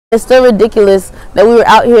It's still ridiculous that we were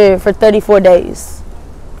out here for 34 days.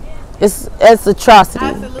 It's atrocity.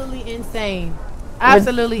 Absolutely insane.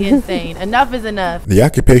 Absolutely insane. Enough is enough. The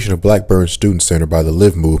occupation of Blackburn Student Center by the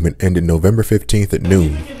Live movement ended November 15th at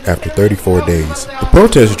noon after 34 days. The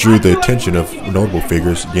protest drew the attention of notable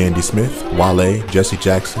figures Yandy Smith, Wale, Jesse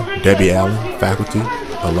Jackson, Debbie Allen, faculty,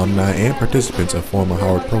 alumni, and participants of former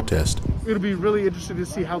Howard protest. It'll be really interesting to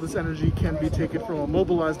see how this energy can be taken from a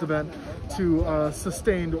mobilized event to a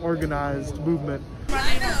sustained, organized movement.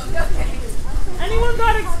 Anyone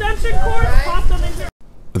got extension cords? Pop them in here.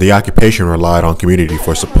 The occupation relied on community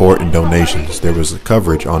for support and donations. There was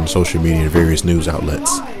coverage on social media and various news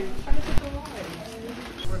outlets.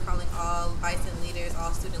 We're calling all Bison leaders,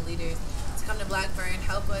 all student leaders to come to Blackburn,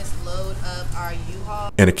 help us load up our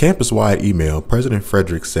U-Haul. In a campus-wide email, President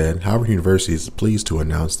Frederick said, Howard University is pleased to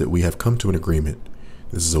announce that we have come to an agreement.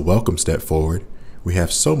 This is a welcome step forward. We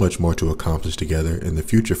have so much more to accomplish together, and the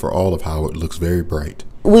future for all of Howard looks very bright.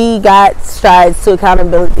 We got strides to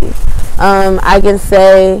accountability. I can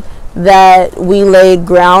say that we laid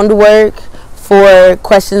groundwork for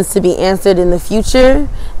questions to be answered in the future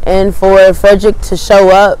and for Frederick to show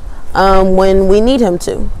up when we need him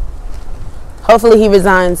to. Hopefully he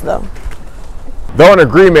resigns though. Though an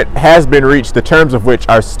agreement has been reached, the terms of which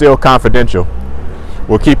are still confidential.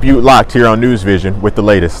 We'll keep you locked here on NewsVision with the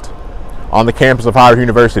latest. On the campus of Howard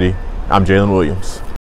University, I'm Jaylen Williams.